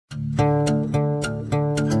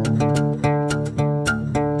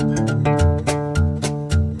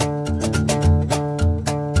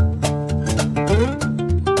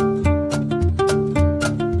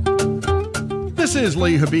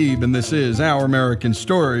Ali Habeeb, and this is Our American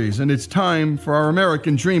Stories, and it's time for our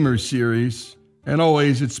American Dreamers series. And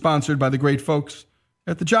always, it's sponsored by the great folks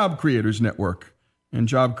at the Job Creators Network. And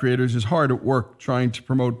Job Creators is hard at work trying to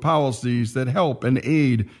promote policies that help and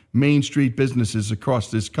aid Main Street businesses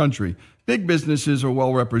across this country. Big businesses are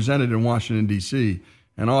well represented in Washington, D.C.,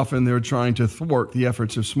 and often they're trying to thwart the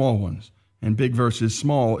efforts of small ones. And big versus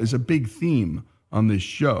small is a big theme on this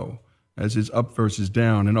show, as is up versus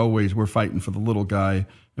down. And always we're fighting for the little guy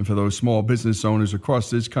and for those small business owners across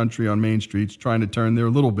this country on main streets trying to turn their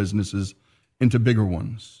little businesses into bigger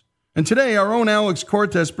ones. And today, our own Alex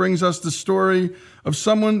Cortez brings us the story of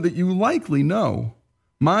someone that you likely know,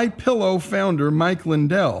 My Pillow founder Mike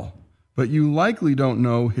Lindell, but you likely don't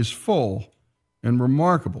know his full and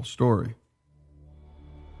remarkable story.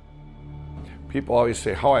 People always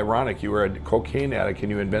say, how ironic, you were a cocaine addict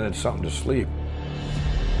and you invented something to sleep.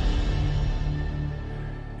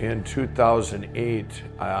 In 2008,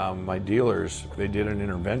 my dealers, they did an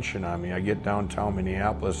intervention on me. I get downtown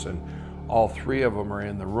Minneapolis and all three of them are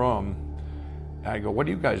in the room. I go, what are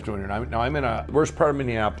you guys doing here? Now I'm in a worst part of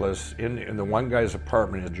Minneapolis, in the one guy's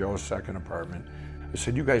apartment, in Joe's second apartment. I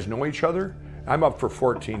said, you guys know each other? I'm up for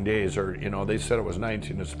 14 days, or they said it was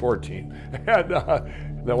 19, it's 14. And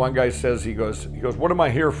the one guy says, he goes, what am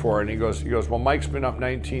I here for? And he goes, well, Mike's been up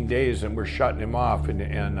 19 days and we're shutting him off.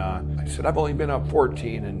 And I said, I've only been up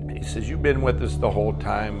 14. And he says, you've been with us the whole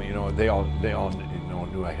time. They all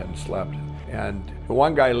knew I hadn't slept. And the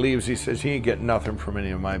one guy leaves, he says, he ain't getting nothing from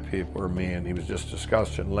any of my people or me, and he was just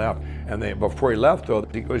disgusted and left. And before he left though,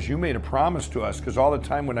 he goes, you made a promise to us, because all the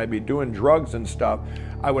time when I'd be doing drugs and stuff,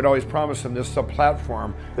 I would always promise him, this is a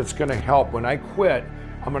platform that's gonna help. When I quit,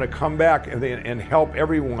 I'm gonna come back and help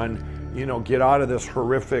everyone, get out of this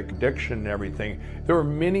horrific addiction and everything. There were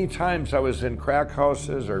many times I was in crack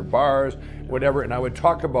houses or bars, whatever, and I would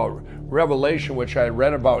talk about Revelation, which I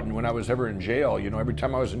read about when I was ever in jail. Every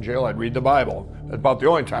time I was in jail, I'd read the Bible. That's about the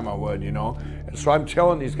only time I would, And so I'm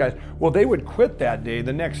telling these guys, well, they would quit that day,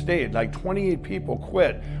 the next day, like 28 people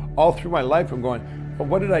quit all through my life. I'm going, well,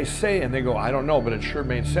 what did I say? And they go, I don't know, but it sure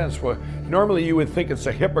made sense. Well, normally you would think it's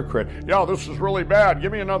a hypocrite. Yeah, this is really bad.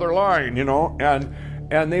 Give me another line,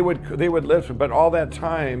 And they would listen, but all that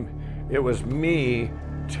time, it was me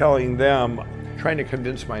telling them, trying to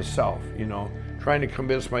convince myself,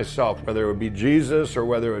 whether it would be Jesus or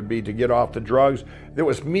whether it would be to get off the drugs. It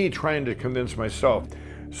was me trying to convince myself.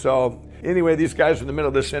 So anyway, these guys are in the middle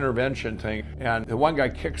of this intervention thing, and the one guy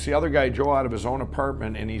kicks the other guy, Joe, out of his own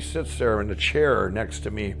apartment, and he sits there in the chair next to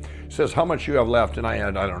me. He says, how much you have left? And I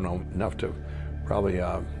had, I don't know, enough to probably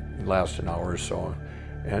last an hour or so.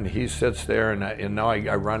 And he sits there, and now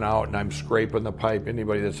I run out and I'm scraping the pipe.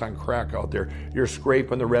 Anybody that's on crack out there, you're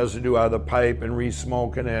scraping the residue out of the pipe and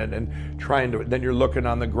re-smoking it and then you're looking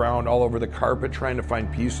on the ground all over the carpet trying to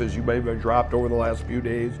find pieces you may have dropped over the last few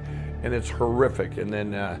days. And it's horrific. And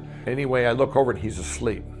then anyway, I look over and he's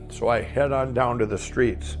asleep. So I head on down to the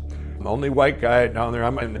streets. I'm the only white guy down there.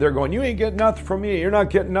 And they're going, you ain't getting nothing from me. You're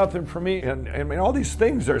not getting nothing from me. And I mean, all these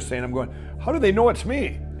things they're saying, I'm going, how do they know it's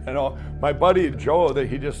me? My buddy Joe,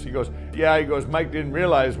 he goes, yeah, he goes, Mike didn't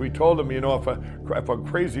realize we told him, if a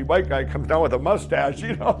crazy white guy comes down with a mustache,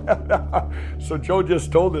 So Joe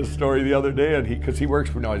just told this story the other day, and because he works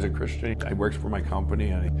for, he's a Christian, he works for my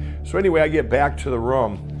company. So anyway, I get back to the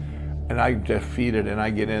room, and I'm defeated, and I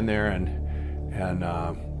get in there, and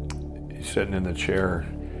he's sitting in the chair,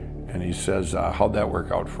 and he says, how'd that work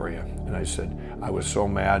out for you? And I said, I was so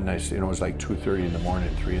mad, and I said, it was like 2:30 in the morning,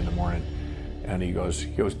 3 in the morning. And he goes,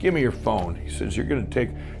 give me your phone. He says, you're gonna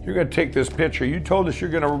take this picture. You told us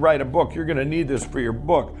you're gonna write a book. You're gonna need this for your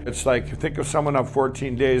book. It's like, think of someone on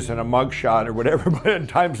 14 days and a mugshot or whatever, but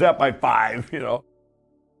times that by 5,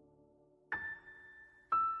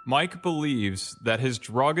 Mike believes that his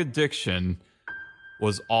drug addiction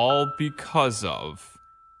was all because of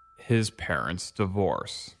his parents'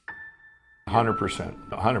 divorce.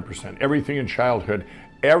 100%. Everything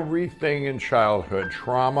in childhood,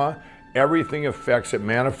 trauma, everything affects, it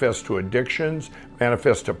manifests to addictions,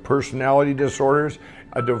 manifests to personality disorders,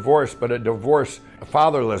 a divorce,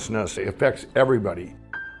 fatherlessness, it affects everybody.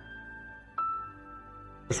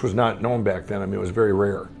 This was not known back then. I mean, it was very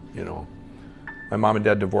rare, My mom and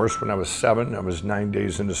dad divorced when I was 7. I was 9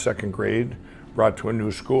 days into 2nd grade, brought to a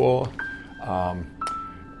new school. I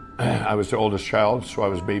was the oldest child, so I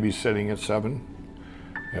was babysitting at 7.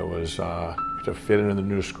 It was to fit into the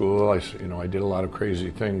new school. I did a lot of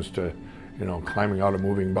crazy things to, climbing out a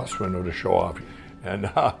moving bus window to show off. And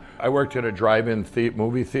I worked at a drive-in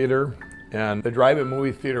movie theater, and the drive-in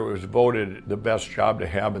movie theater was voted the best job to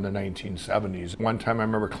have in the 1970s. One time I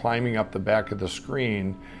remember climbing up the back of the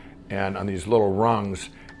screen and on these little rungs,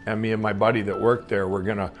 and me and my buddy that worked there were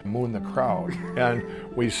gonna moon the crowd. And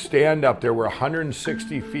we stand up there, we're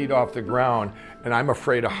 160 feet off the ground, and I'm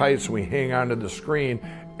afraid of heights, and we hang onto the screen,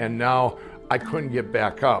 and now I couldn't get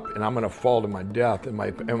back up, and I'm gonna fall to my death, and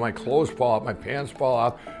my clothes fall off, my pants fall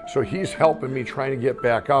off. So he's helping me trying to get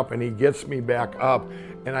back up, and he gets me back up,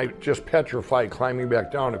 and I just petrified climbing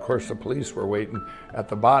back down. Of course, the police were waiting at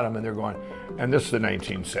the bottom, and they're going, and this is the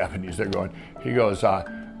 1970s, they're going, he goes,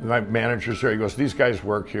 my manager's there, he goes, these guys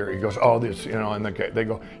work here. He goes, oh, this, you know, and they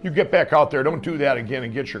go, you get back out there, don't do that again,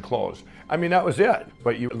 and get your clothes. I mean, that was it.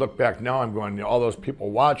 But you look back now, I'm going, you know, all those people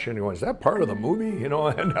watching, going, is that part of the movie? You know,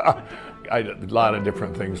 and I did a lot of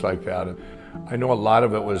different things like that. And I know a lot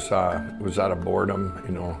of it was out of boredom,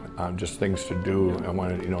 you know, just things to do. I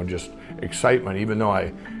wanted, you know, just excitement. Even though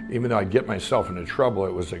I get myself into trouble,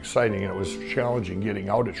 it was exciting, and it was challenging getting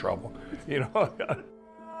out of trouble, you know.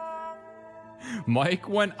 Mike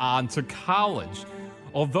went on to college,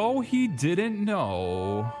 although he didn't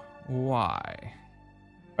know why.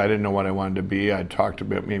 I didn't know what I wanted to be. I'd talked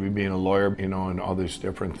about maybe being a lawyer, you know, and all these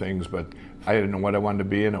different things, but I didn't know what I wanted to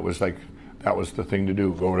be, and it was like, that was the thing to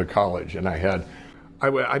do, go to college. And I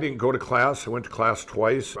didn't go to class. I went to class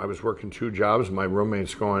twice. I was working 2 jobs. My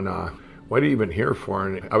roommate's going, what are you even here for?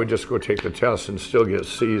 And I would just go take the test and still get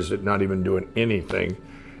C's at not even doing anything.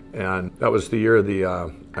 And that was the year of the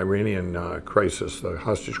Iranian crisis, the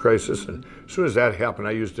hostage crisis. And as soon as that happened,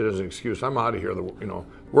 I used it as an excuse. I'm out of here. The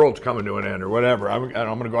world's coming to an end or whatever. I'm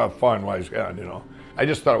going to go have fun while he's gone, you know. I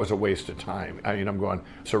just thought it was a waste of time. I mean, I'm going,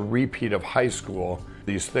 it's a repeat of high school,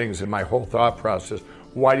 these things. And my whole thought process,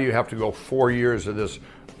 why do you have to go 4 years of this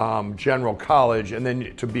general college and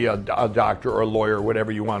then to be a doctor or a lawyer or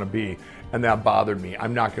whatever you want to be? And that bothered me.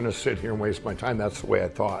 I'm not going to sit here and waste my time. That's the way I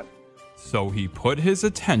thought. So he put his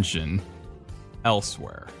attention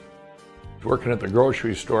elsewhere. Working at the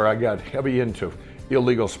grocery store, I got heavy into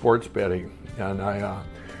illegal sports betting, and I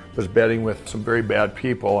was betting with some very bad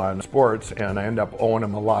people on sports, and I ended up owing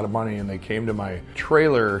them a lot of money, and they came to my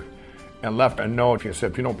trailer and left a note. He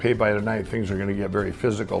said, if you don't pay by tonight, things are going to get very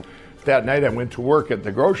physical. That night I went to work at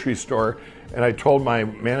the grocery store, and I told my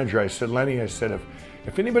manager, I said, Lenny, I said,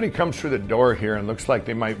 if anybody comes through the door here and looks like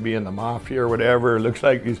they might be in the mafia or whatever, looks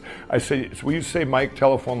like these, I said, so we say Mike,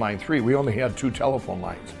 telephone line 3. We only had 2 telephone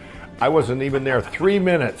lines. I wasn't even there 3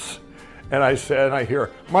 minutes. And I said, I hear,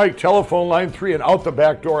 Mike, telephone line 3, and out the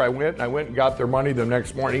back door I went and got their money the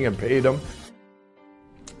next morning and paid them.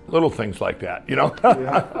 Little things like that, you know?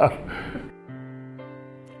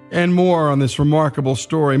 And more on this remarkable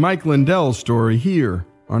story, Mike Lindell's story, here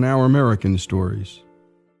on Our American Stories.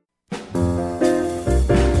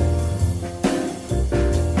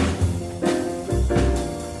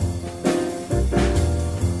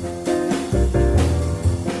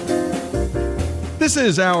 This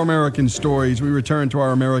is Our American Stories. We return to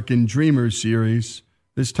our American Dreamers series,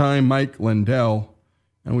 this time Mike Lindell.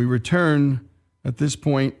 And we return at this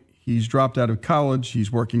point, he's dropped out of college, he's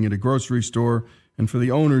working at a grocery store, and for the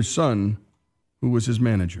owner's son, who was his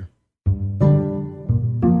manager.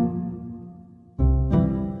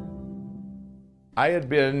 I had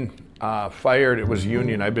been fired. It was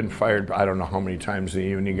union. I'd been fired, I don't know how many times the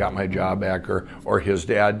union got my job back, or his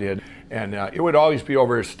dad did. And it would always be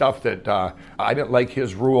over stuff that I didn't like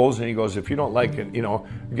his rules. And he goes, if you don't like it, you know,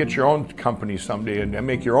 get your own company someday and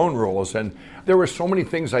make your own rules. And there were so many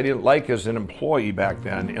things I didn't like as an employee back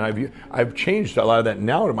then. And I've changed a lot of that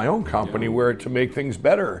now to my own company where to make things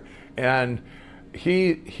better. And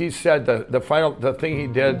he said the thing he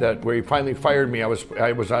did that where he finally fired me, I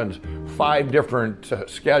was on 5 different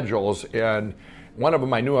schedules, and one of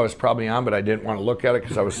them I knew I was probably on, but I didn't want to look at it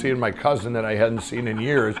because I was seeing my cousin that I hadn't seen in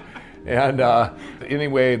years. And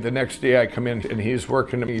anyway, the next day I come in and he's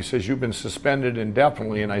working. He says, "You've been suspended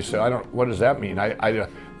indefinitely." And I said, what does that mean? I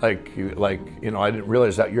didn't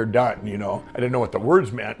realize that you're done. You know, I didn't know what the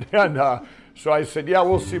words meant. And so I said, "Yeah,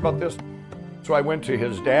 we'll see about this." So I went to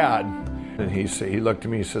his dad. And he looked at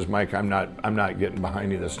me, he says, "Mike, I'm not getting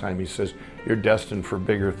behind you this time." He says, "You're destined for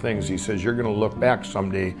bigger things." He says, "You're going to look back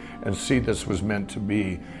someday and see this was meant to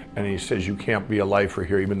be." And he says, "You can't be a lifer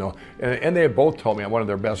here," even though, and they had both told me I'm one of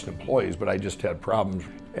their best employees, but I just had problems.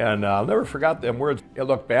 And I'll never forgot them words. I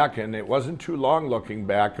looked back, and it wasn't too long looking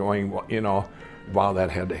back going, well, you know, wow, that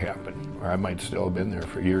had to happen. Or I might still have been there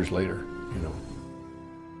for years later, you know.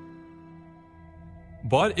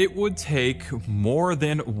 But it would take more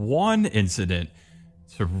than one incident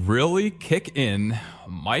to really kick in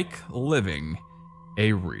Mike living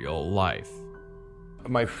a real life.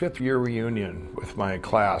 My 5th year reunion with my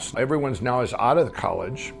class. Everyone's now is out of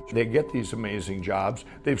college. They get these amazing jobs.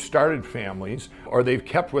 They've started families, or they've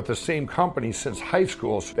kept with the same company since high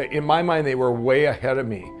school. In my mind, they were way ahead of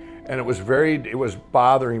me. And it was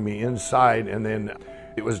bothering me inside. And then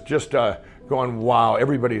it was just going, wow,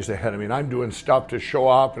 everybody's ahead of me. And I'm doing stuff to show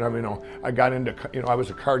off. And I got into, I was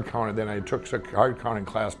a card counter. Then I took a card counting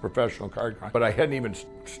class, professional card counting. But I hadn't even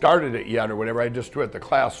started it yet or whatever. I just do it at the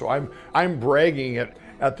class. So I'm bragging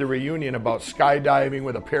at the reunion about skydiving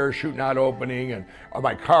with a parachute not opening, and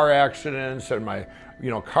my car accidents, and my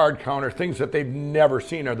card counter, things that they've never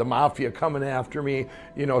seen, or the mafia coming after me.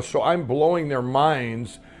 So I'm blowing their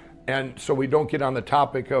minds. And so we don't get on the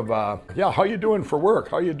topic of, how you doing for work?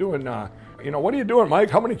 How you doing? What are you doing,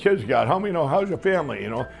 Mike? How many kids you got? How's your family?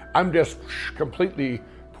 I'm just completely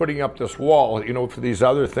putting up this wall, for these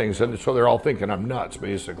other things. And so they're all thinking I'm nuts,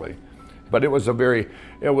 basically. But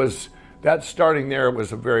that starting there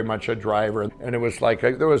was very much a driver. And it was like,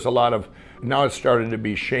 there was a lot of, now it started to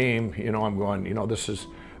be shame. I'm going, this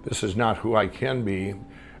is not who I can be.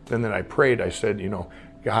 And then I prayed, I said,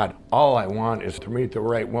 God, all I want is to meet the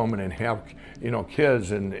right woman and have,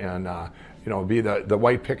 kids and be the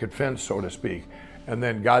white picket fence, so to speak. And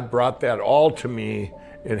then God brought that all to me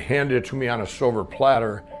and handed it to me on a silver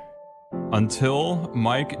platter. Until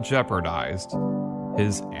Mike jeopardized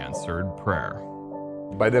his answered prayer.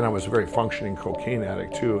 By then I was a very functioning cocaine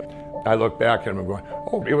addict too. I look back and I'm going,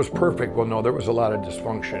 oh, it was perfect. Well, no, there was a lot of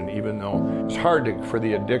dysfunction, even though it's hard for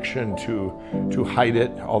the addiction to hide it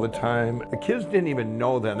all the time. The kids didn't even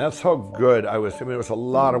know then. That's how good I was. It was a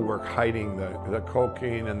lot of work hiding the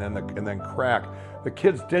cocaine and then crack. The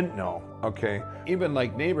kids didn't know, okay? Even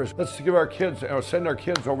like neighbors, let's give our kids, send our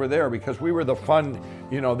kids over there, because we were the fun,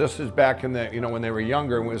 this is back in the, when they were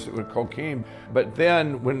younger with cocaine. But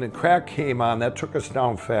then when the crack came on, that took us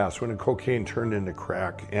down fast, when the cocaine turned into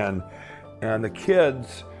crack. And the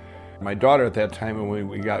kids, my daughter at that time, when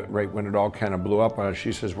we got right when it all kind of blew up on us,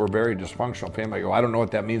 she says, we're very dysfunctional family. I go, I don't know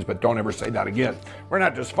what that means, but don't ever say that again. We're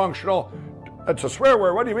not dysfunctional. It's a swear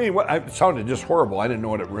word. What do you mean? It sounded just horrible. I didn't know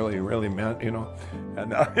what it really meant, And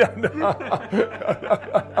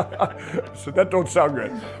so that don't sound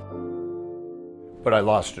good. But I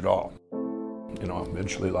lost it all.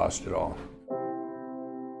 Eventually lost it all.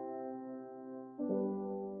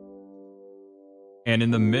 And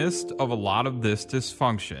in the midst of a lot of this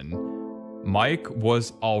dysfunction, Mike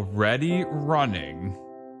was already running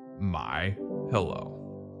My Pillow.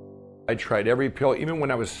 I tried every pillow. Even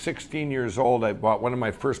when I was 16 years old, I bought one of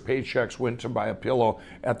my first paychecks, went to buy a pillow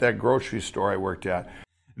at that grocery store I worked at.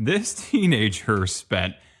 This teenager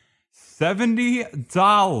spent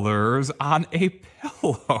 $70 on a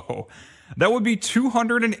pillow. That would be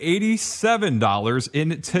 $287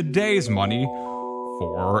 in today's money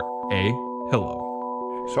for a pillow.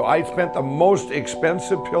 So I spent the most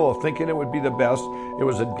expensive pillow thinking it would be the best. It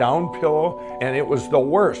was a down pillow, and it was the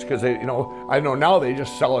worst because I know now they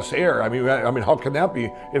just sell us air. I mean, how can that be?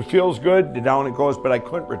 It feels good, down it goes, but I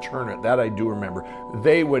couldn't return it. That I do remember.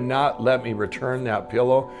 They would not let me return that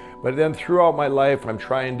pillow. But then throughout my life, I'm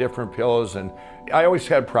trying different pillows, and I always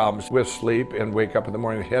had problems with sleep and wake up in the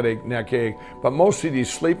morning with headache, neck ache. But most of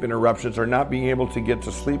these sleep interruptions are not being able to get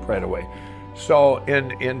to sleep right away. So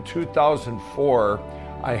in 2004,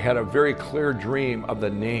 I had a very clear dream of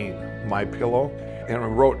the name, My Pillow, and I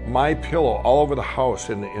wrote My Pillow all over the house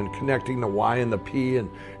and connecting the Y and the P and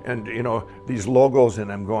these logos,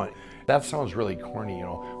 and I'm going, that sounds really corny,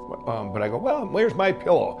 but I go, well, where's my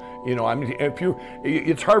pillow?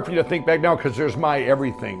 It's hard for you to think back now because there's my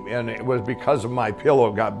everything, and it was because of My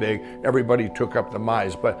Pillow got big, everybody took up the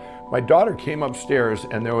my's. But my daughter came upstairs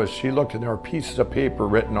and she looked and there were pieces of paper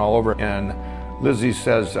written all over, and Lizzie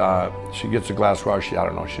says, she gets a glass of water,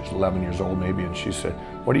 she's 11 years old maybe, and she said,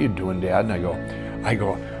 what are you doing, Dad? And I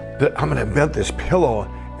go, I'm gonna invent this pillow.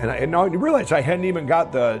 And now you realize I hadn't even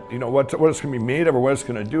got the, what it's gonna be made of or what it's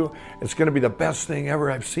gonna do. It's gonna be the best thing ever,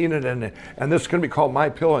 I've seen it, and this is gonna be called My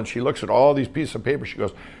Pillow. And she looks at all these pieces of paper, she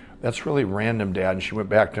goes, that's really random, Dad, and she went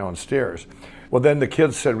back downstairs. Well, then the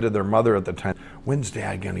kids said to their mother at the time, when's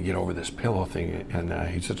Dad gonna get over this pillow thing? And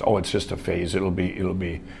he says, oh, it's just a phase, it'll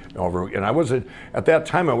be over. And at that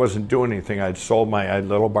time I wasn't doing anything. I had a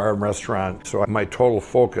little bar and restaurant, so my total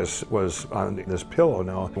focus was on this pillow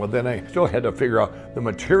now. Well, then I still had to figure out the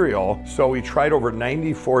material, so we tried over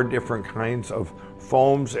 94 different kinds of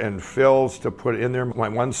foams and fills to put in there. My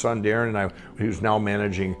one son, Darren, who's now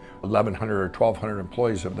managing 1,100 or 1,200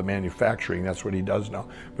 employees of the manufacturing. That's what he does now.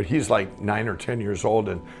 But he's like 9 or 10 years old,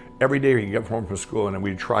 and Every day we'd get home from school and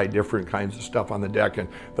we'd try different kinds of stuff on the deck, and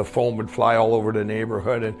the foam would fly all over the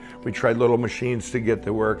neighborhood, and we tried little machines to get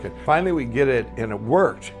to work. And finally we get it, and it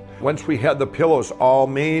worked. Once we had the pillows all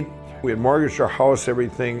made, we had mortgaged our house,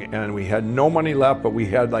 everything, and we had no money left, but we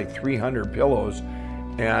had like 300 pillows.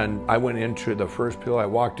 And I went into the first pillow. I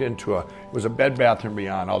walked into it was a Bed Bath &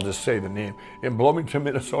 Beyond, I'll just say the name. In Bloomington,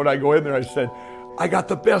 Minnesota, I go in there, I said, I got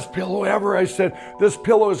the best pillow ever. I said, this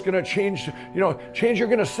pillow is gonna change, you're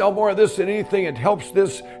gonna sell more of this than anything. It helps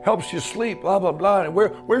you sleep, blah, blah, blah. And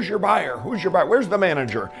where's your buyer? Who's your buyer? Where's the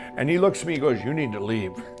manager? And he looks at me, he goes, you need to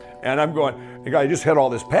leave. And I'm going, I just had all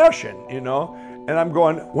this passion, And I'm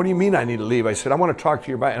going, what do you mean I need to leave? I said, I want to talk to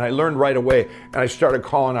your buyer. And I learned right away, and I started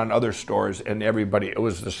calling on other stores, and everybody, it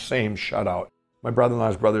was the same shutout. My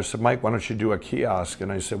brother-in-law's brother said, Mike, why don't you do a kiosk?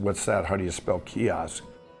 And I said, what's that? How do you spell kiosk?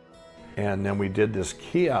 And then we did this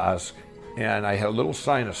kiosk, and I had a little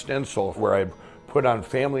sign, a stencil, where I put on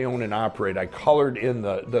family owned and operate. I colored in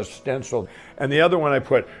the stencil. And the other one I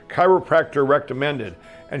put chiropractor recommended.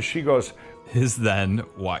 And she goes, his then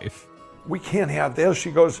wife, we can't have this.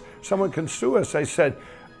 She goes, someone can sue us. I said,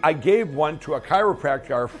 I gave one to a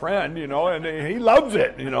chiropractor, our friend, and he loves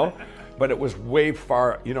it, But it was way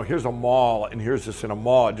far, here's a mall, and here's this in a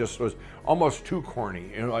mall. It just was almost too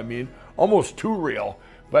corny, almost too real.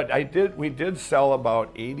 But we did sell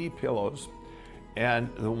about 80 pillows. And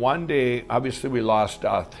the one day, obviously we lost,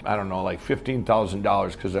 like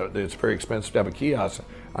 $15,000, because it's very expensive to have a kiosk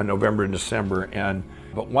on November and December.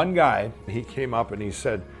 But one guy, he came up and he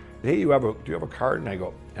said, hey, do you have a card? And I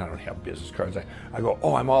go, I don't have business cards. I go,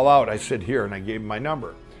 oh, I'm all out. I said, here, and I gave him my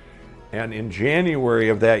number. And in January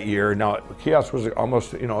of that year, now the kiosk was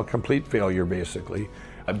almost, a complete failure, basically.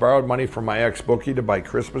 I borrowed money from my ex-bookie to buy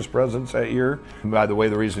Christmas presents that year. And by the way,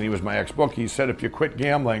 the reason he was my ex-bookie, he said, if you quit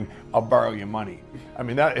gambling, I'll borrow you money.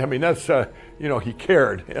 That's he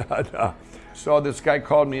cared. So this guy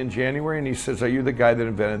called me in January, and he says, are you the guy that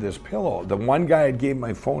invented this pillow? The one guy I gave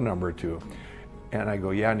my phone number to. And I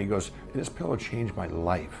go, yeah, and he goes, this pillow changed my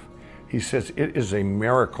life. He says, it is a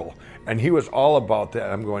miracle. And he was all about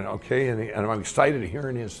that. I'm going, okay, and I'm excited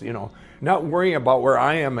hearing his, not worrying about where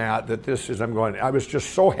I am at, I was just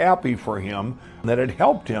so happy for him that it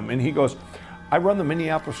helped him. And he goes, I run the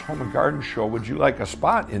Minneapolis Home and Garden Show. Would you like a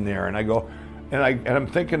spot in there? And I go, and I'm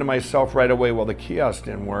thinking to myself right away, well, the kiosk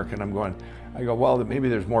didn't work. And I go, well, maybe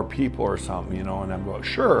there's more people or something, and I'm going,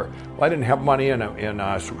 sure. Well, I didn't have money, so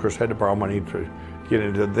of course I had to borrow money to get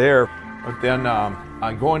into there. But then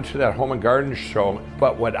I go into that home and garden show,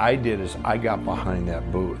 but what I did is I got behind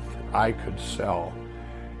that booth. I could sell.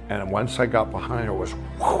 And once I got behind it,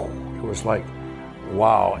 it was like,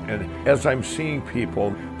 wow. And as I'm seeing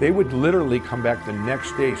people, they would literally come back the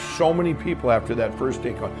next day. So many people after that first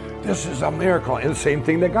day going, this is a miracle. And the same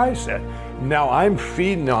thing the guy said. Now I'm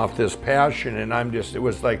feeding off this passion, and it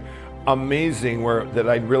was like amazing that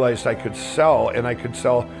I realized I could sell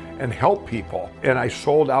and help people. And I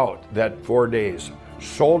sold out that 4 days.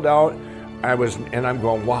 Sold out. I'm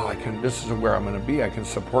going, wow, this is where I'm gonna be. I can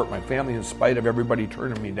support my family in spite of everybody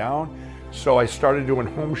turning me down. So I started doing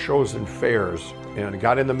home shows and fairs, and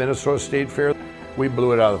got in the Minnesota State Fair. We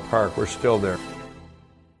blew it out of the park. We're still there.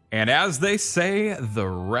 And as they say, the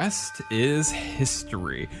rest is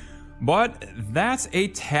history. But that's a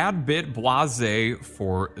tad bit blasé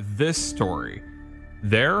for this story.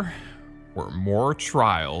 There were more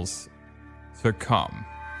trials to come.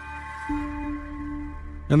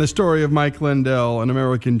 And the story of Mike Lindell, an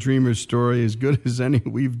American dreamer's story, as good as any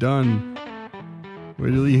we've done.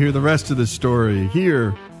 Wait till you hear the rest of the story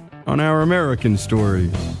here on Our American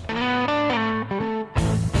Stories.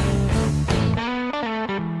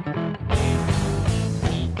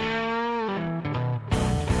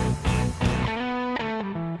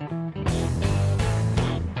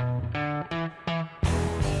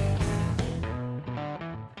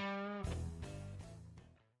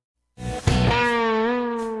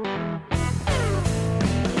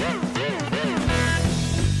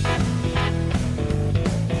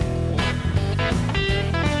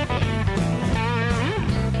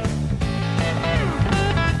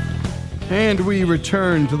 And we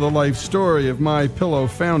return to the life story of MyPillow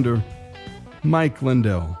founder, Mike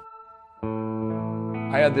Lindell.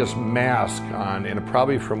 I had this mask on, and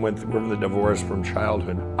probably from the divorce from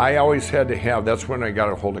childhood. I always had to have, that's when I got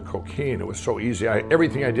a hold of cocaine. It was so easy.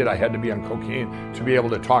 Everything I did, I had to be on cocaine to be able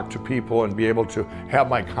to talk to people and be able to have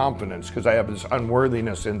my confidence, because I have this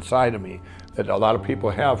unworthiness inside of me that a lot of people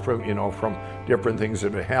have from different things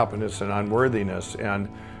that have happened. It's an unworthiness. And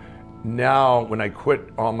now, when I quit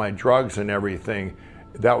all my drugs and everything,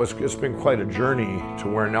 it's been quite a journey to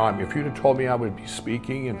where now if you'd have told me I would be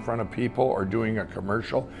speaking in front of people or doing a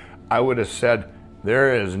commercial, I would have said,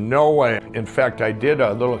 there is no way. In fact, I did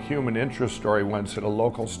a little human interest story once at a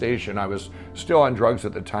local station. I was still on drugs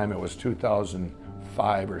at the time. It was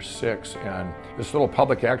 2005 or 6, and this little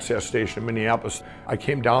public access station in Minneapolis, I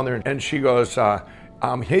came down there and she goes,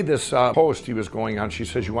 hey, this host he was going on, she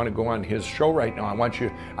says, you want to go on his show right now? I want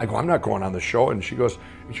you. I go, I'm not going on the show. And she goes,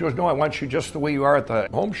 no, I want you just the way you are at the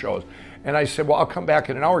home shows. And I said, well, I'll come back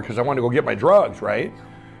in an hour because I want to go get my drugs, right?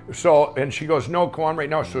 So, and she goes, no, go on right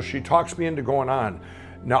now. So she talks me into going on.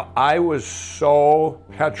 Now, I was so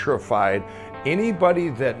petrified. Anybody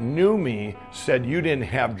that knew me said, you didn't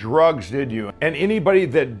have drugs, did you? And anybody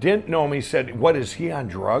that didn't know me said, what, is he on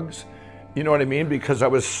drugs? You know what I mean? Because I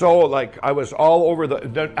was so like, I was all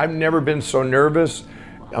over I've never been so nervous.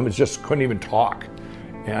 I just couldn't even talk.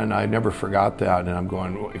 And I never forgot that. And I'm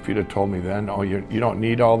going, well, if you'd have told me then, oh, you don't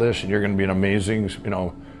need all this and you're going to be an amazing,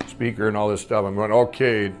 speaker and all this stuff. I'm going,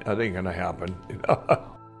 okay, that ain't going to happen.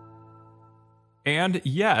 And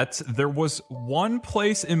yet, there was one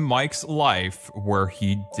place in Mike's life where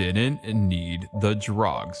he didn't need the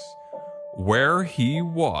drugs, where he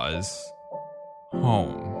was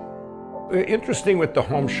home. Interesting with the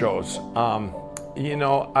home shows.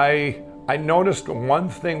 I noticed one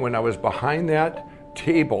thing when I was behind that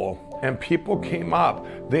table and people came up,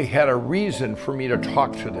 they had a reason for me to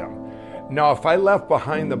talk to them. Now, if I left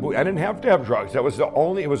behind the booth, I didn't have to have drugs. That was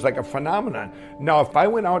it was like a phenomenon. Now, if I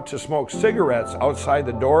went out to smoke cigarettes outside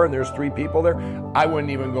the door and there's 3 people there, I wouldn't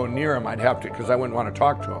even go near them. I'd have to, because I wouldn't want to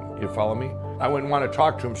talk to them. You follow me? I wouldn't want to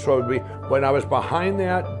talk to them. So it would be, when I was behind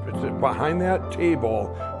that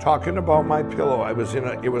table, talking about my pillow,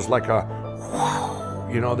 it was like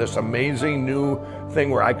this amazing new thing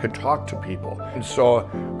where I could talk to people. And so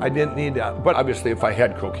I didn't need that. But obviously if I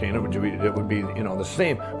had cocaine, it would be the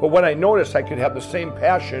same. But what I noticed, I could have the same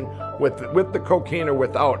passion with the cocaine or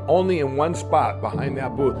without, only in one spot behind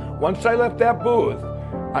that booth. Once I left that booth,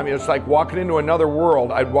 it's like walking into another world.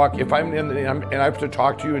 I'd walk, if I'm in and I have to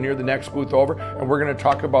talk to you and you're the next booth over and we're going to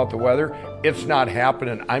talk about the weather, it's not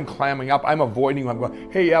happening. I'm clamming up. I'm avoiding. I'm going,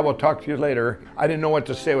 hey, yeah, we'll talk to you later. I didn't know what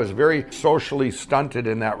to say. I was very socially stunted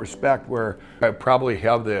in that respect, where I probably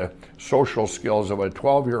have the social skills of a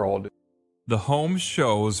 12-year-old. The home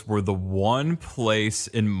shows were the one place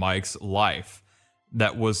in Mike's life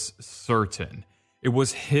that was certain. It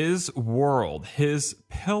was his world, his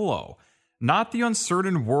pillow. Not the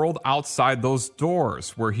uncertain world outside those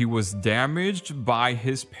doors where he was damaged by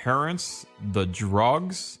his parents, the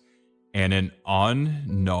drugs, and an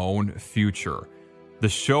unknown future. The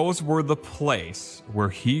shows were the place where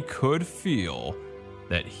he could feel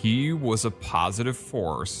that he was a positive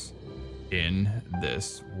force in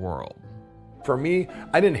this world. For me,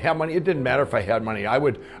 I didn't have money. It didn't matter if I had money. I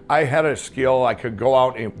had a skill. I could go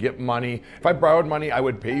out and get money. If I borrowed money, I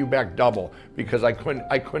would pay you back double, because I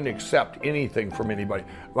couldn't accept anything from anybody.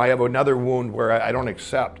 I have another wound where I don't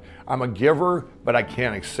accept. I'm a giver, but I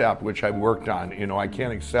can't accept, which I've worked on. I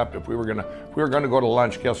can't accept. If we were gonna go to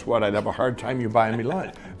lunch, guess what? I'd have a hard time you buying me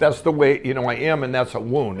lunch. That's the way I am, and that's a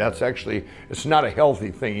wound. That's actually, it's not a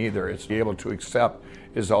healthy thing either. It's be able to accept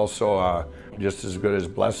is also just as good as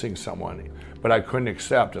blessing someone. But I couldn't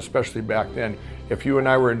accept, especially back then. If you and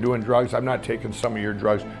I were doing drugs, I'm not taking some of your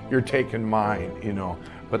drugs, you're taking mine,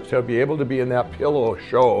 But to be able to be in that pillow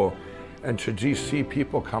show and to just see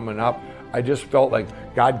people coming up, I just felt like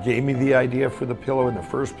God gave me the idea for the pillow in the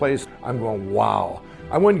first place. I'm going, wow.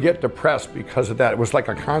 I wouldn't get depressed because of that. It was like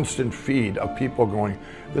a constant feed of people going,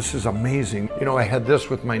 this is amazing. I had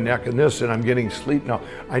this with my neck and this, and I'm getting sleep now.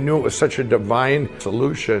 I knew it was such a divine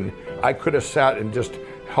solution. I could have sat and just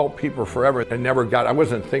help people forever and I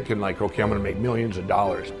wasn't thinking like, okay, I'm going to make millions of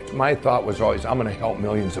dollars. My thought was always, I'm going to help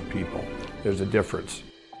millions of people. There's a difference.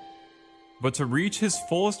 But to reach his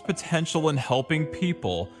fullest potential in helping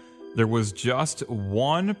people, there was just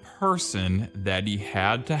one person that he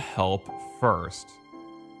had to help first: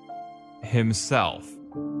 himself.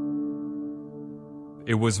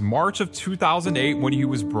 It was March of 2008 when he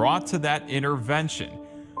was brought to that intervention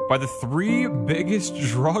by the 3 biggest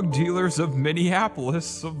drug dealers of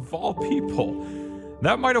Minneapolis, of all people.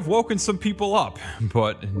 That might have woken some people up,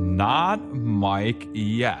 but not Mike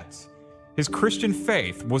yet. His Christian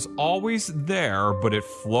faith was always there, but it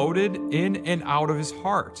floated in and out of his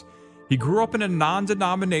heart. He grew up in a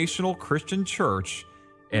non-denominational Christian church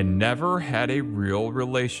and never had a real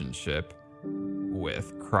relationship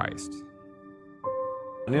with Christ.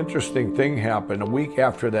 An interesting thing happened. A week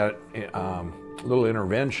after that little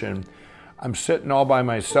intervention, I'm sitting all by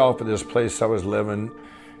myself at this place I was living,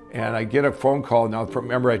 and I get a phone call. Now,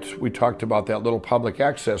 remember, we talked about that little public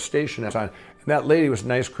access station, and And that lady was a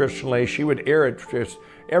nice Christian lady. She would air it just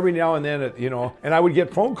every now and then, and I would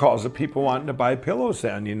get phone calls of people wanting to buy pillows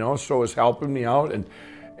then, so it was helping me out.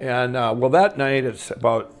 And well, that night, it's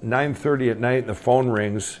about 9:30 at night, and the phone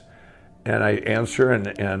rings, and I answer,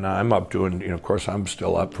 and I'm up doing, of course, I'm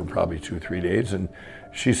still up for probably 2-3 days. And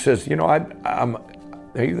she says,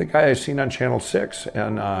 are you the guy I seen on Channel 6?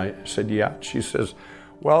 And I said, yeah. She says,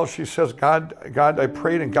 God, I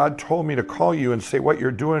prayed, and God told me to call you and say what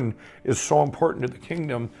you're doing is so important to the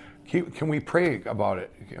kingdom. Can we pray about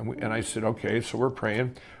it? And I said, okay. So we're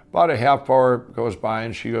praying. About a half hour goes by,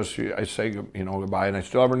 and I say, goodbye, and I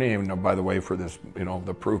still have her name, by the way, for this,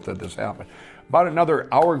 the proof that this happened. About another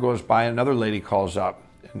hour goes by, and another lady calls up,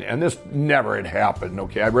 and this never had happened,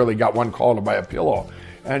 okay? I really got one call to buy a pillow.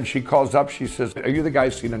 And she calls up, she says, are you the guy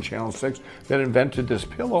seen on Channel 6 that invented this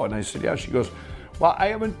pillow? And I said, yeah. She goes, well, I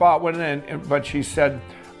haven't bought one, but she said,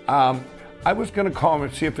 I was going to call him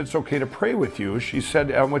and see if it's okay to pray with you. She said,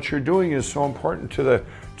 what you're doing is so important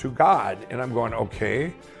to God. And I'm going,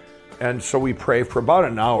 okay. And so we pray for about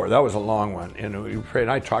an hour. That was a long one. And we prayed,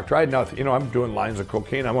 and I talked to her. I had nothing, I'm doing lines of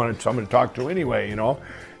cocaine. I wanted someone to talk to anyway,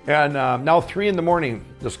 And now 3 a.m,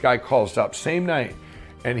 this guy calls up, same night.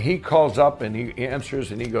 And he calls up and he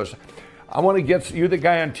answers and he goes, I want to get you the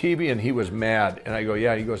guy on TV. And he was mad. And I go,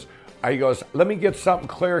 yeah. He goes, let me get something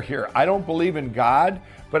clear here. I don't believe in God,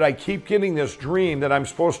 but I keep getting this dream that I'm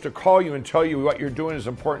supposed to call you and tell you what you're doing is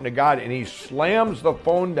important to God. And he slams the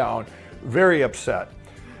phone down, very upset.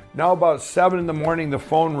 Now about 7 a.m, the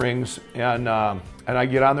phone rings, and I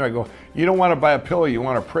get on there. I go, you don't want to buy a pillow, you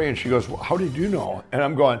want to pray. And she goes, well, how did you know? And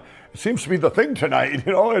I'm going, it seems to be the thing tonight,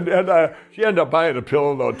 And she ended up buying a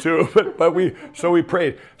pillow though too. But we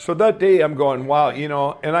prayed. So that day I'm going, wow,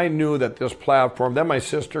 And I knew that this platform. Then my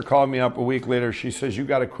sister called me up a week later. She says, you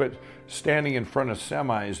got to quit standing in front of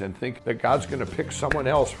semis and think that God's going to pick someone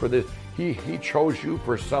else for this. He chose you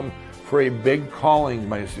for a big calling.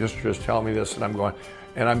 My sister is telling me this, and I'm going.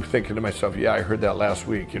 And I'm thinking to myself, yeah, I heard that last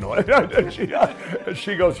week, and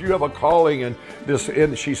she goes, you have a calling, and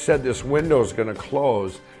she said this window is going to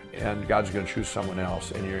close, and God's going to choose someone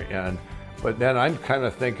else. But then I'm kind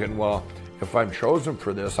of thinking, well, if I'm chosen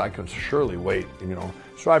for this, I can surely wait,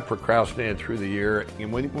 So I procrastinated through the year.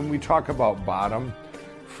 And when we talk about bottom,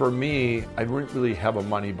 for me, I didn't really have a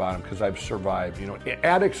money bottom because I've survived.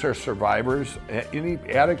 Addicts are survivors. Any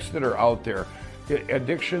addicts that are out there,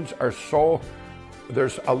 addictions are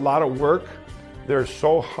there's a lot of work. They're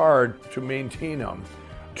so hard to maintain them,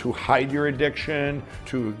 to hide your addiction,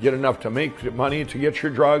 to get enough to make money to get your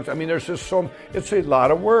drugs. I mean, there's just it's a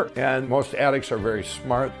lot of work. And most addicts are very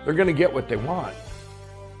smart. They're going to get what they want.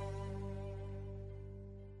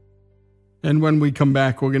 And when we come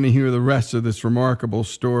back, we're going to hear the rest of this remarkable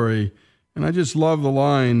story. And I just love the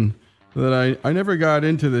line that I never got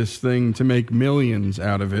into this thing to make millions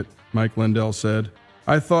out of it, Mike Lindell said.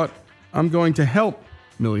 I thought, I'm going to help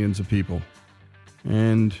millions of people.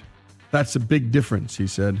 And that's a big difference, he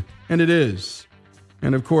said. And it is.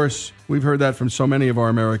 And of course, we've heard that from so many of our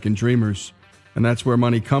American dreamers. And that's where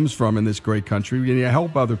money comes from in this great country. When you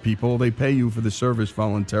help other people, they pay you for the service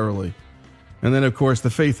voluntarily. And then, of course, the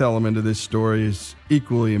faith element of this story is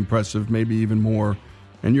equally impressive, maybe even more.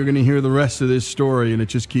 And you're going to hear the rest of this story, and it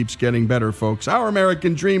just keeps getting better, folks. Our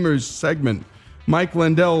American Dreamers segment, Mike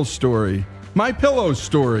Lindell's story, My Pillow's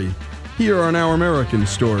story, here on Our American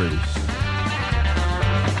Stories.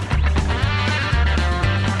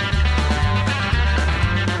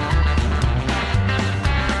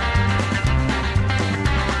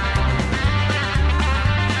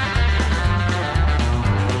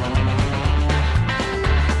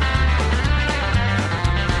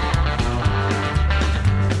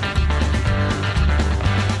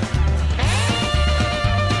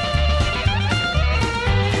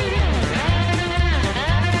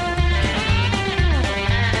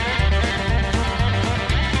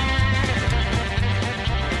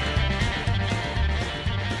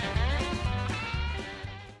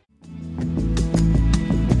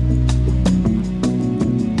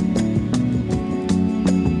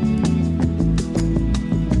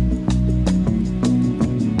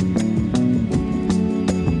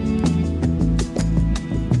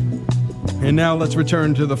 And now let's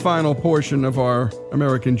return to the final portion of our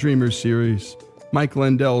American Dreamers series, Mike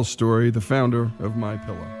Lindell's story, the founder of My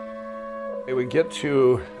Pillow. We get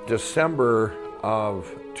to December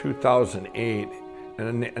of 2008,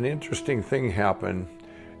 and an interesting thing happened.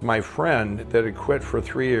 My friend that had quit for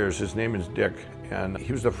 3 years, his name is Dick, and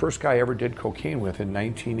he was the first guy I ever did cocaine with in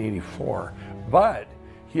 1984. But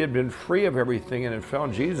he had been free of everything and had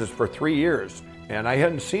found Jesus for 3 years, and I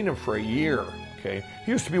hadn't seen him for a year. Okay.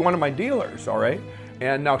 He used to be one of my dealers, all right?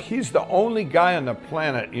 And now he's the only guy on the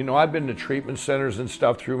planet, you know, I've been to treatment centers and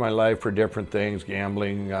stuff through my life for different things,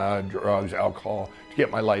 gambling, drugs, alcohol, to get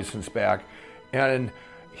my license back. And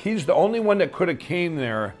he's the only one that could have came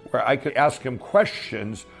there where I could ask him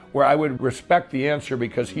questions where I would respect the answer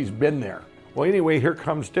because he's been there. Well, anyway, here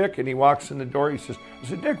comes Dick, and he walks in the door. He says, I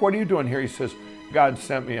said, Dick, what are you doing here? He says, God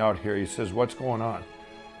sent me out here. He says, what's going on?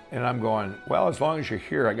 And I'm going, well, as long as you're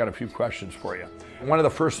here, I got a few questions for you. One of the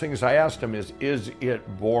first things I asked him is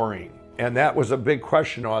it boring? And that was a big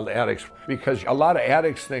question on addicts, because a lot of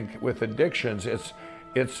addicts think with addictions, it's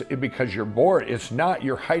because you're bored. It's not,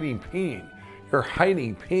 you're hiding pain. You're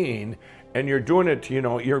hiding pain, and you're doing it, you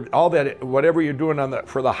know, you're all that, whatever you're doing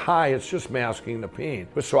for the high, it's just masking the pain.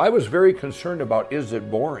 But so I was very concerned about, is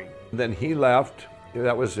it boring? Then he left.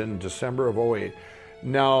 That was in December of '08.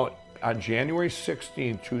 Now, on January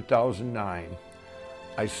 16, 2009,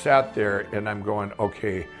 I sat there and I'm going,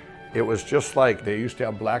 okay, it was just like they used to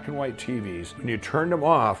have black and white TVs. When you turned them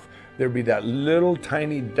off, there'd be that little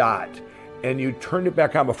tiny dot, and you turned it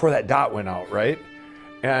back on before that dot went out, right?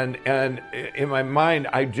 And in my mind,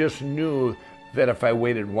 I just knew that if I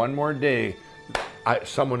waited one more day,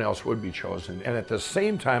 someone else would be chosen. And at the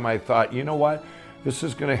same time, I thought, you know what? This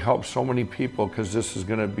is going to help so many people, because this is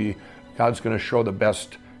going to be, God's going to show the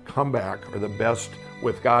best comeback, or the best,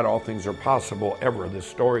 with God all things are possible ever. This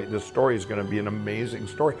story is going to be an amazing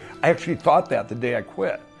story. I actually thought that the day I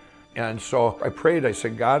quit. And so I prayed. I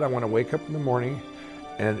said, God, I want to wake up in the morning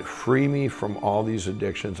and free me from all these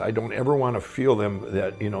addictions. I don't ever want to feel them,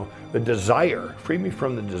 that, you know, the desire. Free me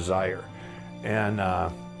from the desire. And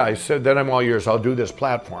I said, then I'm all yours. I'll do this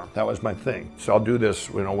platform. That was my thing. So I'll do this,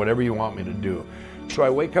 you know, whatever you want me to do. So I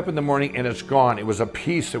wake up in the morning and it's gone. It was a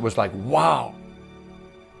peace. It was like, wow.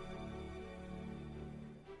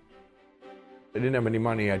 I didn't have any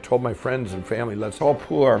money. I told my friends and family, let's all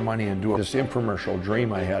pool our money and do this infomercial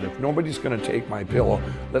dream I had. If nobody's going to take my pillow,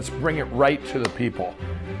 let's bring it right to the people.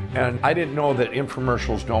 And I didn't know that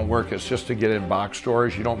infomercials don't work. It's just to get in box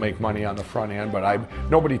stores. You don't make money on the front end, but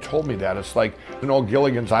nobody told me that. It's like an old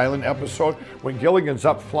Gilligan's Island episode when Gilligan's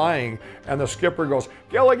up flying and the skipper goes,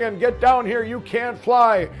 Gilligan, get down here, you can't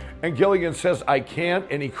fly. And Gilligan says, I can't,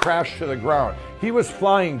 and he crashed to the ground. He was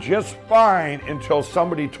flying just fine until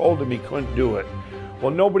somebody told him he couldn't do it.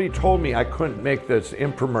 Well, nobody told me I couldn't make this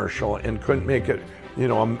infomercial and couldn't make it, you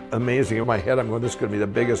know, amazing. In my head, I'm going, this is going to be the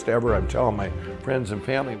biggest ever. I'm telling my friends and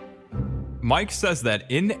family. Mike says that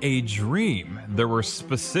in a dream, there were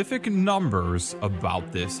specific numbers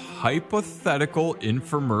about this hypothetical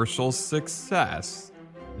infomercial success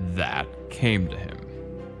that came to him.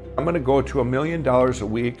 I'm going to go to $1 million a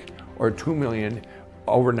week or $2 million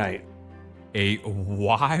overnight. A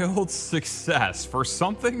wild success for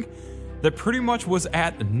something that pretty much was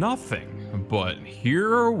at nothing. But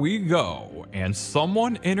here we go, and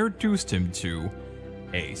someone introduced him to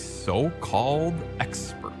a so-called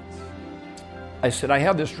expert. I said, I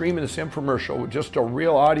have this dream in this infomercial with just a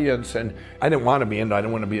real audience, and I didn't want to be in it. I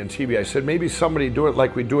didn't want to be on TV. I said, maybe somebody do it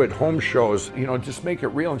like we do at home shows, you know, just make it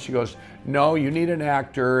real. And she goes, no, you need an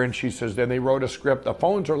actor. And she says, then they wrote a script. The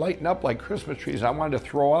phones are lighting up like Christmas trees. I wanted to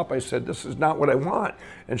throw up. I said, this is not what I want.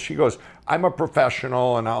 And she goes, I'm a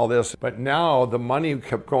professional and all this. But now the money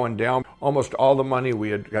kept going down. Almost all the money we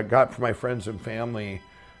had got from my friends and family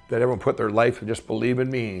that everyone put their life and just believe in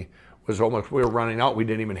me was almost, we were running out. We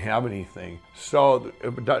didn't even have anything. So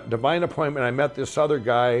divine appointment, I met this other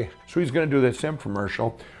guy. So he's going to do this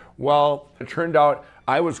infomercial. Well, it turned out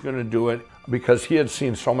I was going to do it because he had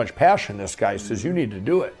seen so much passion. This guy says, you need to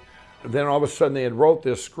do it. Then all of a sudden they had wrote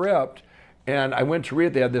this script, and I went to read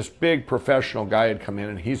it. They had this big professional guy had come in,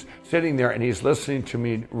 and he's sitting there and he's listening to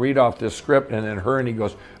me read off this script, and then her, and he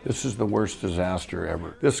goes, this is the worst disaster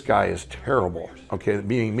ever. This guy is terrible. Okay,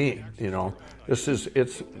 being me, you know. They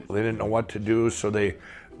didn't know what to do, so they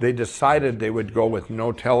decided they would go with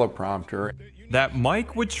no teleprompter. That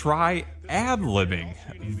Mike would try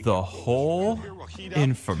ad-libbing the whole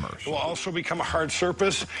infomercial. It will also become a hard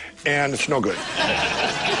surface, and it's no good.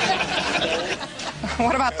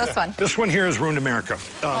 What about this one? This one here has ruined America.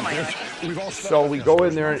 Oh my God. So we go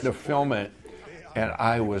in there to film it, and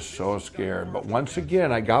I was so scared. But once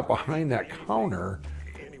again, I got behind that counter,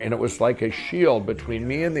 and it was like a shield between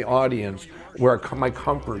me and the audience, where my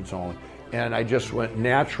comfort zone. And I just went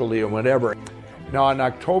naturally or whatever. Now on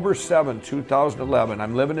October 7, 2011,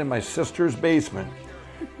 I'm living in my sister's basement,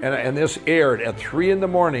 and this aired at 3 in the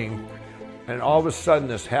morning, and all of a sudden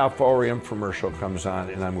this half-hour infomercial comes on,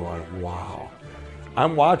 and I'm going, wow.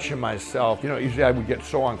 I'm watching myself. You know, usually I would get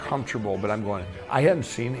so uncomfortable, but I'm going, I hadn't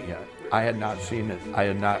seen it yet. I had not seen it.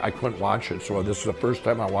 I couldn't watch it, so this is the first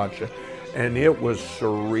time I watched it. And it was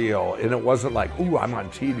surreal. And it wasn't like, ooh, I'm on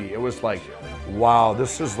TV. It was like, wow,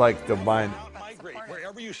 this is like divine.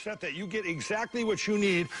 Wherever you set that, you get exactly what you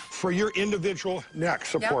need for your individual neck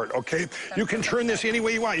support, okay? You can turn this any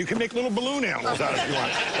way you want. You can make little balloon animals out if you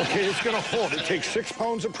want. Okay, it's going to hold. It takes 6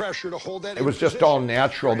 pounds of pressure to hold that. It was just all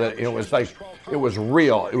natural. That it was like, it was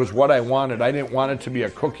real. It was what I wanted. I didn't want it to be a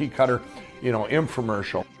cookie cutter,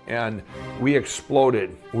 infomercial. And we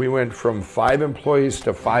exploded. We went from 5 employees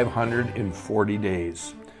to 500 in 40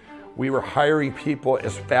 days. We were hiring people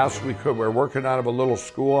as fast as we could. We were working out of a little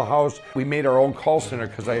schoolhouse. We made our own call center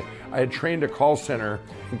because I had trained a call center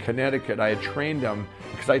in Connecticut. I had trained them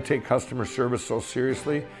because I take customer service so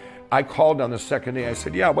seriously. I called on the second day. I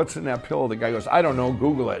said, yeah, what's in that pillow? The guy goes, I don't know,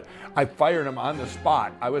 Google it. I fired him on the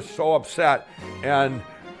spot. I was so upset. And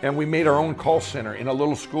we made our own call center in a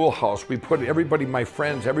little schoolhouse. We put everybody, my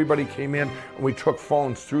friends, everybody came in, and we took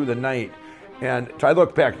phones through the night. And I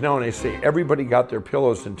look back now and I say, everybody got their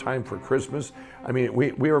pillows in time for Christmas. I mean,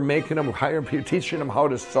 we were making them, hiring people, teaching them how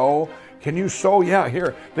to sew. Can you sew? Yeah,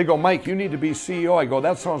 here. They go, Mike, you need to be CEO. I go,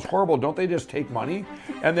 that sounds horrible. Don't they just take money?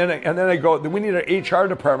 And then I go, we need an HR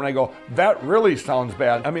department. I go, that really sounds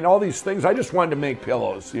bad. I mean, all these things, I just wanted to make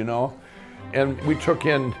pillows, And we took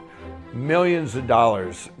in millions of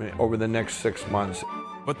dollars over the next 6 months.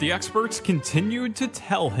 But the experts continued to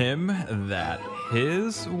tell him that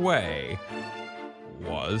his way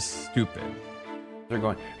was stupid. They're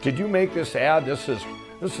going, did you make this ad? This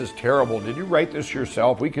is terrible. Did you write this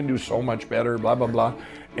yourself? We can do so much better, blah, blah, blah.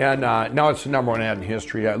 And now it's the #1 ad in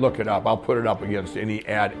history. I look it up. I'll put it up against any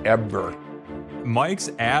ad ever.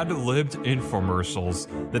 Mike's ad-libbed infomercials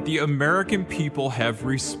that the American people have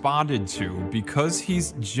responded to because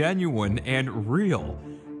he's genuine and real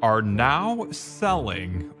are now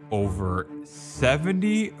selling over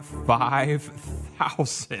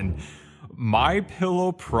 75,000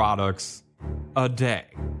 MyPillow products a day.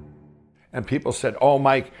 And people said, oh,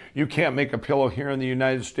 Mike, you can't make a pillow here in the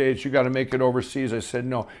United States. You got to make it overseas. I said,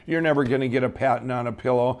 no, you're never going to get a patent on a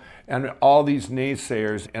pillow. And all these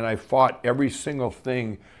naysayers, and I fought every single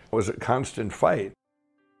thing. It was a constant fight.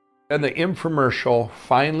 And the infomercial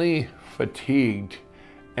finally fatigued.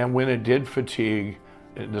 And when it did fatigue,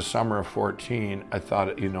 in the summer of 14, I thought,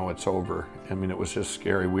 it's over. I mean, it was just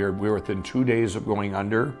scary. We were within 2 days of going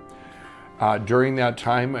under. During that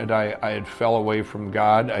time, I had fell away from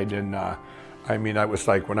God. I didn't, I was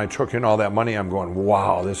like, when I took in all that money, I'm going,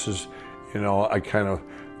 wow, this is, I kind of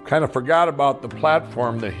forgot about the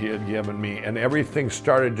platform that he had given me, and everything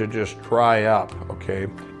started to just dry up, okay?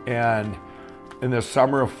 And in the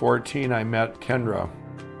summer of 14, I met Kendra,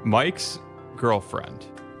 Mike's girlfriend.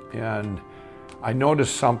 And I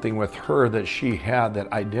noticed something with her that she had that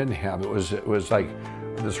I didn't have. It was like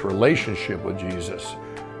this relationship with Jesus.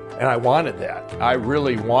 And I wanted that. I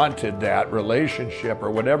really wanted that relationship or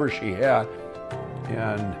whatever she had.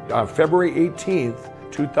 And on February 18th,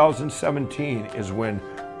 2017 is when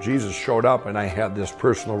Jesus showed up and I had this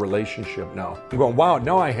personal relationship now. I'm going, wow,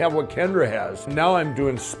 now I have what Kendra has. Now I'm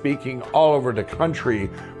doing speaking all over the country.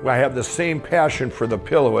 I have the same passion for the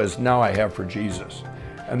pillow as now I have for Jesus.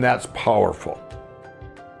 And that's powerful.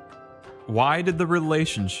 Why did the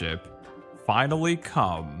relationship finally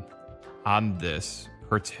come on this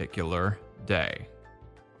particular day?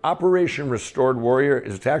 Operation Restored Warrior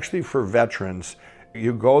is actually for veterans.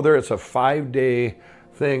 You go there, it's a 5-day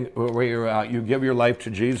thing where you give your life to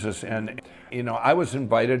Jesus. And, I was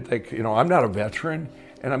invited, I'm not a veteran.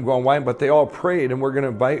 And I'm going, why? But they all prayed and we're going to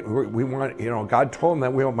invite, we want, God told them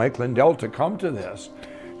that we want Mike Lindell to come to this.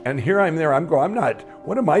 And here I'm there,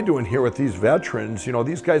 what am I doing here with these veterans?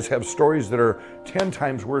 These guys have stories that are 10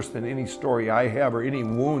 times worse than any story I have or any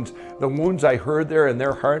wounds. The wounds I heard there in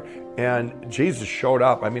their heart, and Jesus showed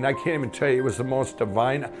up. I can't even tell you, it was the most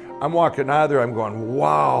divine. I'm walking out of there, I'm going,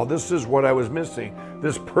 wow, this is what I was missing.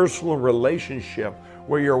 This personal relationship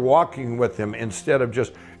where you're walking with him instead of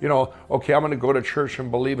just, okay, I'm gonna go to church and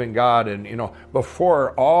believe in God. And,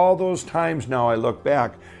 before all those times now I look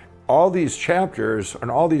back, all these chapters and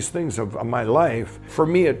all these things of my life, for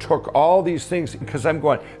me, it took all these things because I'm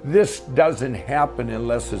going, this doesn't happen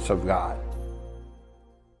unless it's of God.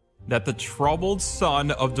 That the troubled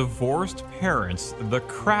son of divorced parents, the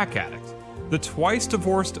crack addict, the twice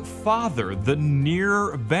divorced father, the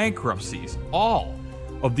near bankruptcies, all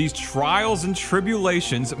of these trials and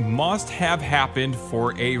tribulations must have happened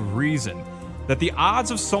for a reason. That the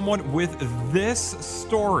odds of someone with this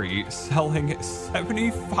story selling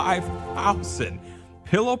 75,000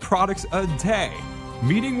 pillow products a day,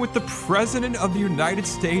 meeting with the President of the United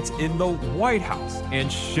States in the White House, and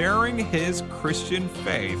sharing his Christian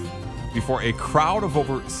faith before a crowd of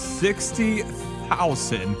over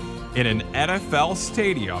 60,000 in an NFL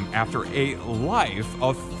stadium after a life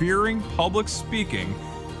of fearing public speaking,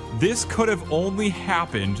 this could have only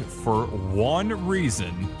happened for one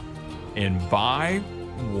reason and by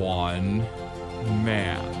one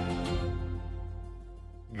man.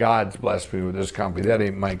 God's blessed me with this company. That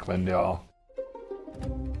ain't Mike Lindell.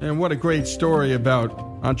 And what a great story about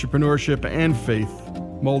entrepreneurship and faith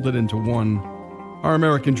molded into one. Our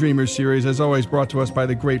American Dreamers series, as always, brought to us by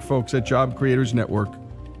the great folks at Job Creators Network.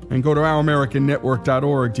 And go to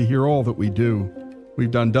ouramericannetwork.org to hear all that we do.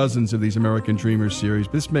 We've done dozens of these American Dreamers series.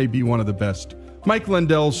 This may be one of the best. Mike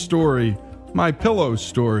Lindell's story, My Pillow's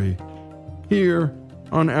story, here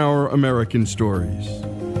on Our American Stories.